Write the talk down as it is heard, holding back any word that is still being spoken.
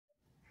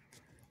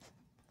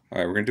All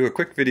right, we're going to do a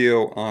quick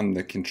video on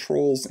the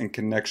controls and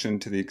connection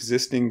to the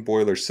existing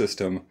boiler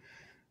system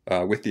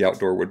with the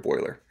outdoor wood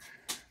boiler.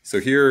 So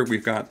here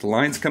we've got the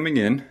lines coming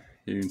in.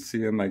 You can see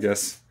them, I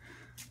guess.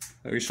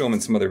 We show them in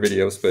some other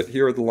videos, but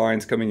here are the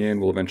lines coming in.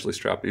 We'll eventually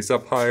strap these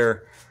up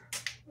higher,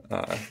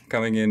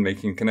 coming in,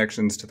 making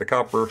connections to the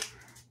copper,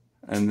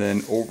 and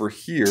then over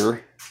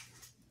here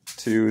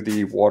to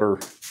the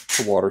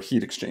water-to-water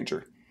heat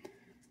exchanger.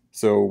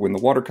 So when the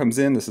water comes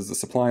in, this is the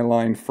supply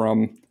line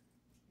from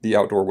the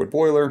outdoor wood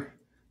boiler,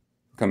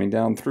 coming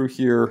down through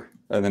here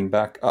and then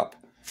back up.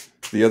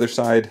 The other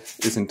side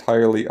is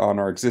entirely on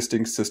our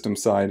existing system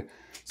side,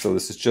 so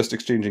this is just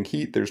exchanging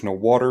heat. There's no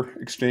water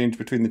exchange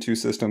between the two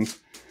systems.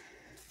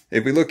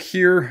 If we look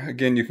here,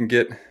 again, you can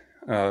get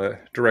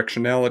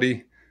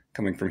directionality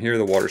coming from here.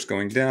 The water's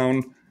going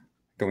down,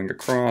 going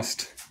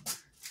across,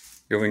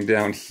 going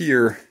down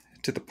here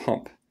to the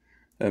pump,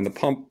 and the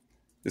pump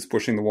is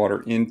pushing the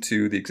water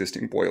into the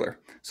existing boiler.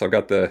 So I've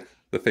got the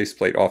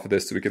faceplate off of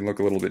this so we can look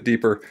a little bit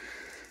deeper.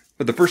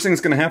 But the first thing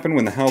that's going to happen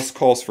when the house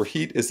calls for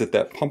heat is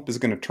that pump is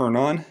going to turn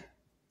on,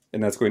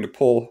 and that's going to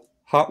pull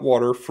hot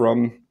water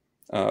from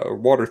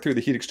water through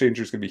the heat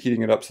exchanger. Is going to be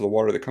heating it up, so the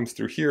water that comes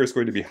through here is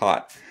going to be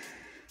hot.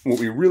 And what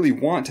we really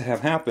want to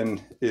have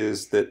happen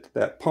is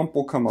that pump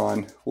will come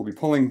on, we'll be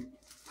pulling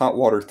hot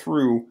water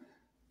through,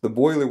 the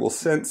boiler will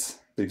sense,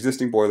 the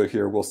existing boiler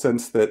here will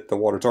sense that the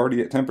water's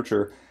already at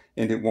temperature,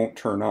 and it won't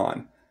turn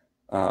on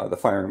the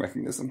firing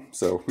mechanism.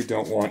 So we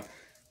don't want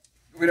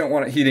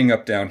it heating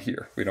up down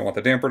here. We don't want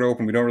the damper to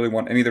open. We don't really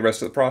want any of the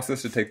rest of the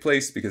process to take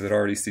place because it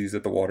already sees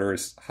that the water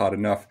is hot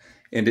enough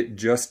and it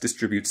just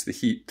distributes the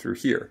heat through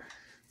here.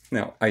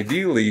 Now,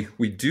 ideally,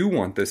 we do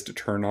want this to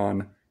turn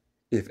on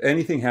if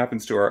anything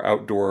happens to our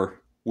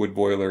outdoor wood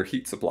boiler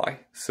heat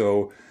supply.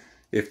 So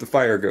if the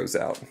fire goes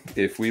out,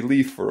 if we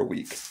leave for a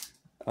week,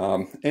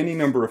 any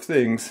number of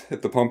things,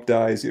 if the pump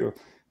dies,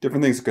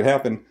 different things that could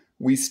happen,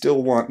 we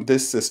still want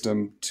this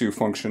system to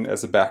function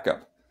as a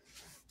backup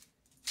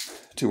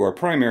to our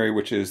primary,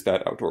 which is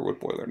that outdoor wood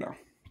boiler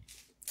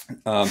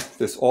now.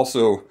 This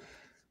also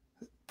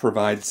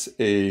provides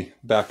a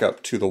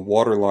backup to the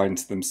water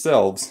lines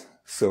themselves.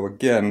 So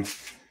again,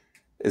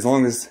 as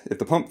long as, if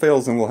the pump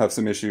fails, then we'll have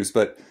some issues,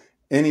 but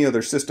any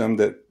other system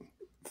that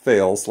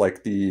fails,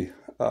 like the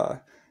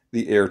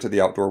air to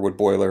the outdoor wood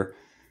boiler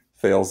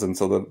fails, and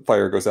so the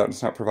fire goes out and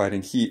it's not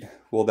providing heat,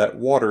 well, that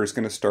water is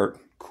going to start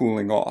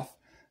cooling off.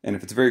 And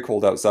if it's very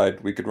cold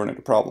outside, we could run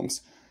into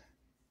problems.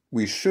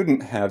 We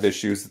shouldn't have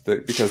issues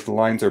because the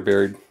lines are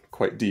buried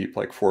quite deep,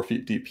 like 4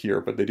 feet deep here,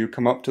 but they do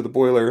come up to the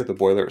boiler. The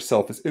boiler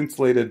itself is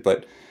insulated,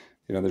 but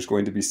there's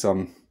going to be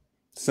some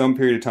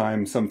period of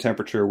time, some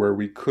temperature where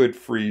we could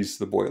freeze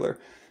the boiler.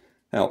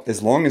 Now,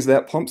 as long as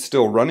that pump's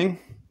still running,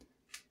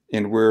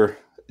 and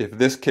if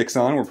this kicks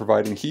on, we're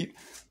providing heat,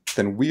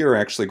 then we are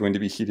actually going to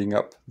be heating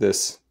up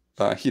this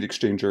heat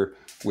exchanger,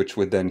 which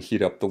would then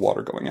heat up the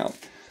water going out.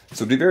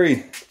 So it'd be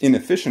very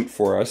inefficient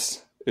for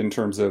us in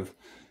terms of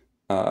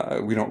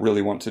we don't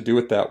really want to do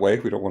it that way.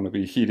 We don't want to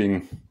be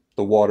heating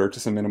the water to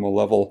some minimal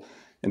level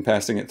and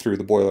passing it through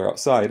the boiler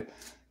outside.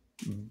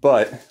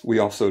 But we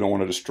also don't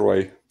want to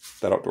destroy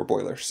that outdoor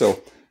boiler.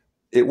 So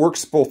it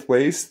works both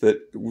ways, that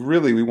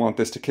really we want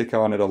this to kick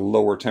on at a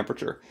lower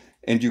temperature.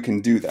 And you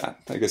can do that.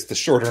 I guess the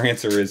shorter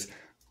answer is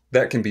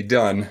that can be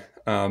done.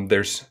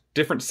 There's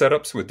different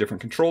setups with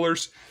different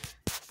controllers.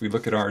 If we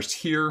look at ours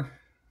here,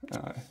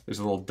 there's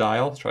a little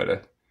dial. Try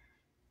to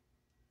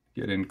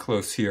get in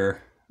close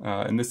here.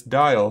 And this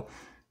dial,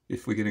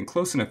 if we get in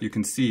close enough, you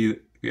can see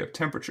we have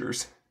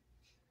temperatures.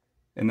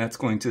 And that's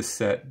going to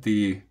set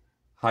the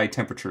high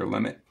temperature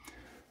limit.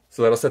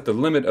 So that'll set the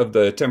limit of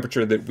the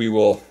temperature that we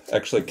will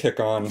actually kick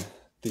on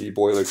the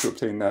boiler to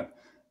obtain that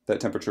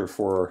temperature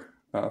for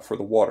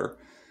the water.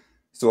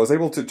 So I was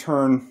able to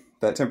turn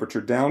that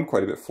temperature down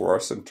quite a bit for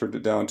us and turned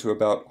it down to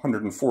about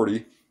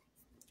 140,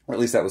 or at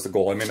least that was the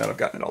goal. I may not have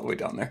gotten it all the way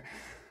down there.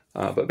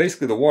 But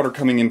basically the water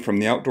coming in from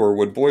the outdoor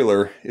wood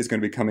boiler is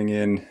going to be coming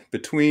in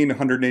between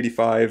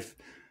 185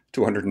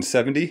 to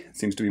 170. It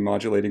seems to be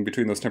modulating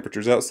between those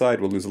temperatures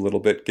outside. We'll lose a little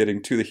bit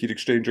getting to the heat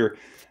exchanger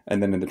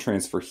and then in the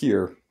transfer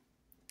here.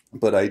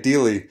 But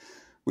ideally,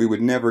 we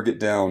would never get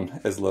down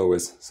as low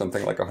as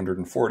something like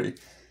 140.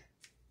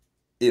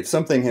 If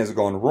something has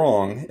gone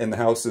wrong and the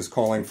house is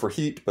calling for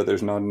heat, but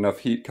there's not enough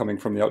heat coming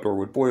from the outdoor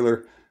wood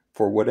boiler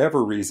for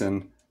whatever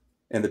reason,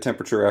 and the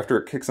temperature after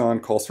it kicks on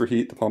calls for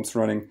heat, the pump's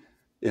running,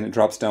 and it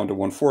drops down to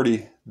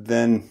 140,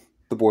 then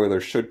the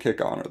boiler should kick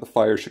on, or the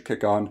fire should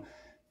kick on,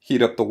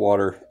 heat up the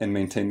water, and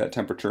maintain that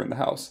temperature in the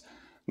house.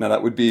 Now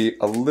that would be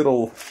a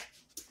little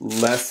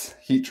less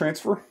heat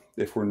transfer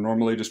if we're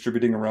normally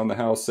distributing around the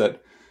house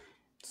at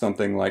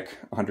something like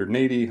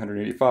 180,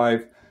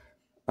 185,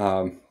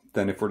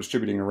 then if we're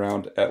distributing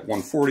around at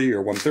 140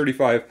 or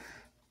 135,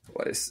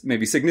 well, it's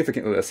maybe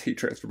significantly less heat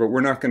transfer, but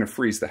we're not going to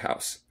freeze the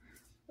house.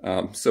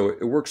 So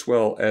it works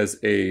well as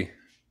a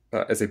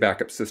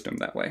backup system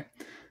that way.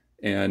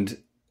 And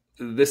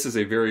this is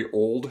a very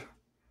old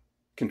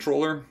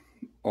controller.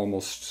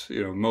 Almost,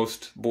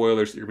 most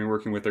boilers that you're going to be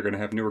working with are going to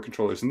have newer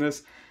controllers than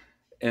this.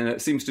 And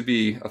it seems to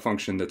be a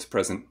function that's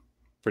present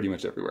pretty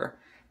much everywhere.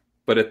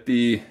 But at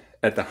the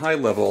high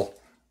level,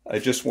 I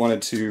just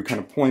wanted to kind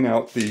of point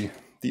out the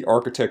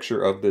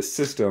architecture of this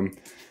system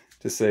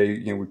to say,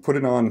 you know, we put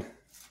it on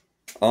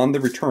the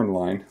return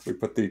line. We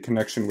put the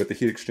connection with the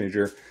heat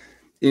exchanger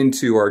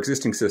into our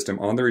existing system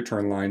on the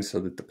return line so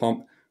that the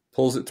pump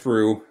pulls it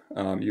through,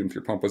 even if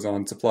your pump was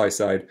on supply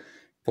side,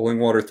 pulling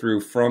water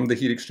through from the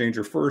heat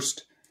exchanger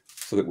first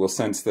so that we'll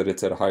sense that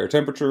it's at a higher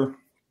temperature,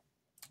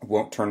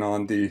 won't turn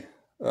on the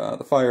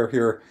fire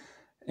here,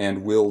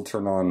 and will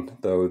turn on,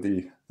 though,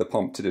 the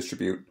pump to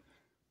distribute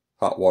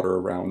hot water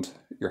around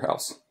your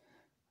house.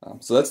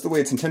 So that's the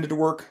way it's intended to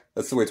work.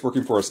 That's the way it's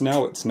working for us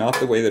now. It's not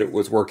the way that it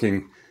was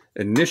working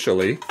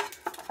initially.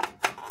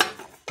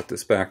 Put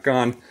this back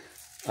on.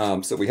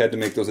 So we had to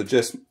make those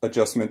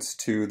adjustments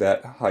to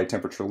that high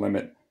temperature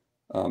limit.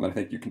 And I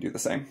think you can do the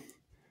same.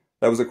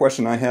 That was a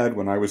question I had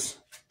when I was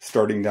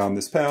starting down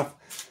this path.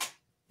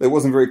 It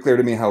wasn't very clear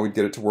to me how we'd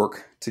get it to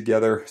work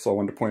together, so I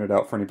wanted to point it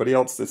out for anybody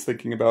else that's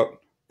thinking about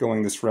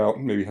going this route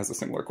and maybe has a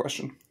similar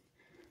question.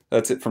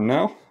 That's it from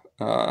now.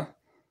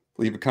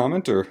 Leave a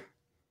comment or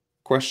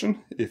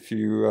question if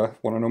you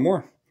want to know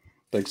more.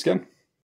 Thanks again.